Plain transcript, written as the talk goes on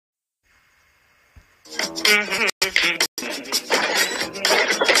clue.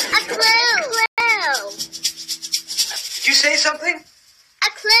 Did you say something? A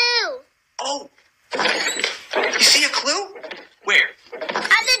clue. Oh. You see a clue? Where? At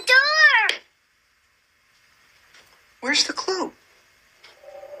the door. Where's the clue?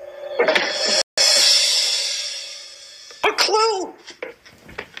 A clue!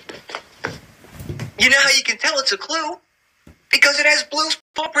 You know how you can tell it's a clue? Because it has Blue's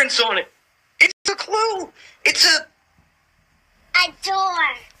paw prints on it. It's a clue. It's a... A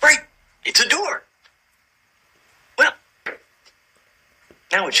door. Right. It's a door. Well,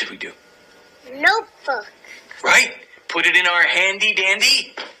 now what should we do? Notebook. Right. Put it in our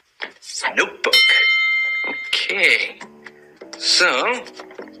handy-dandy notebook. Okay. So,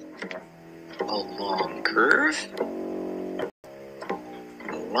 a long curve,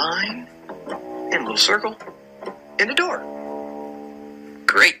 a line, and a little circle, and a door.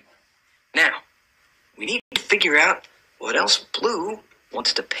 Great. Now, we need to figure out what else Blue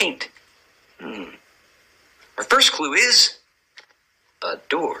wants to paint. Our first clue is a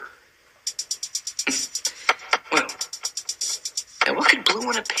door. Well, now what could Blue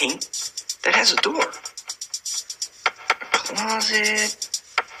want to paint that has a door? A closet.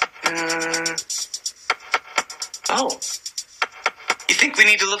 Oh. You think we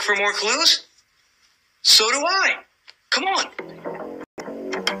need to look for more clues? So do I. Come on.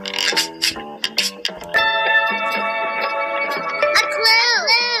 A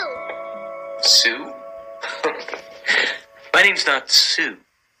clue. Sue? My name's not Sue.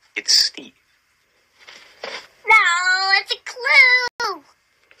 It's Steve. No, it's a clue.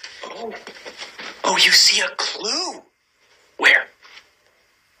 Oh. Oh, you see a clue? Where?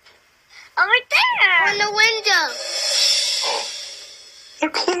 Over there. On the window. A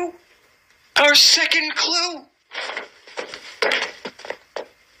clue. Our second clue.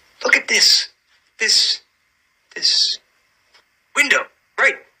 Look at this. This window.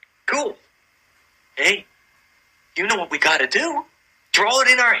 Right. Cool. Hey, you know what we gotta do? Draw it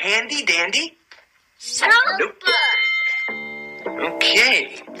in our handy-dandy notebook.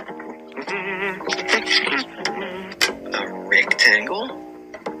 Okay. A rectangle.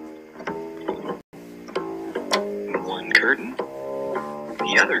 One curtain.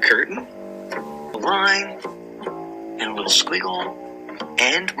 The other curtain. A line. And a little squiggle.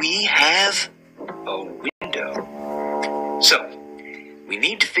 And we have a window. So, we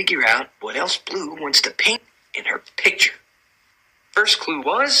need to figure out what else Blue wants to paint in her picture. First clue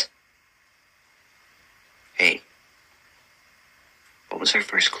was... Hey, what was our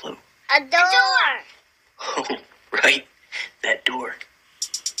first clue? A door. Oh, right, that door.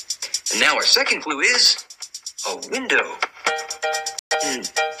 And now our second clue is a window.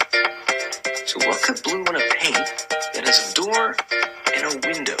 So what could Blue want to paint that has a door and a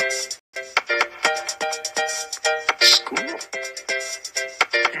window? School?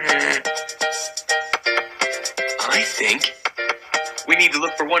 I think we need to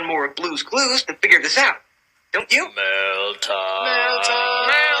look for one more of Blue's clues to figure this out. Don't you? Mail time. Mail time.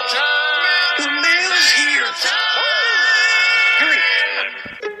 Mail time. The mail's here. Hurry.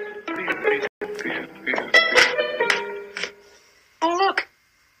 Oh, look.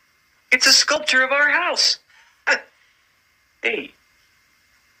 It's a sculpture of our house. Hey.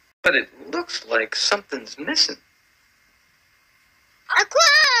 But it looks like something's missing. A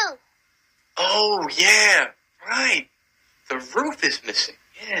clue. Oh, yeah. Right. The roof is missing.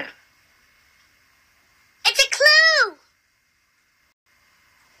 Yeah. It's a clue.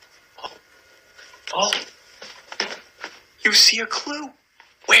 Oh. You see a clue?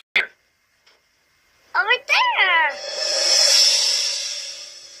 Where? Over there.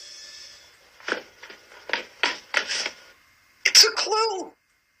 It's a clue.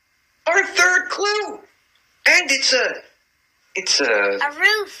 Our third clue. And it's a A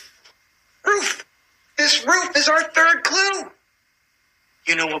roof. roof. This roof is our third clue.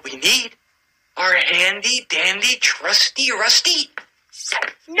 You know what we need? Our handy-dandy, trusty-rusty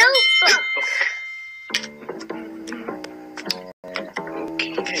Notebook.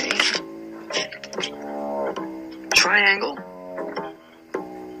 Okay. Triangle.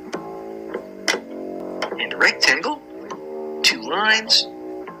 And a rectangle. Two lines.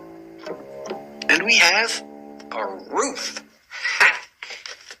 And we have a roof. Ha!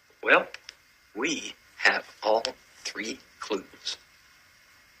 Well, we have all three clues.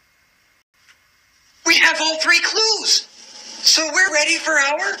 We have all three clues! So we're ready for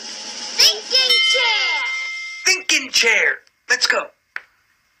our Thinking chair. thinking chair. Let's go.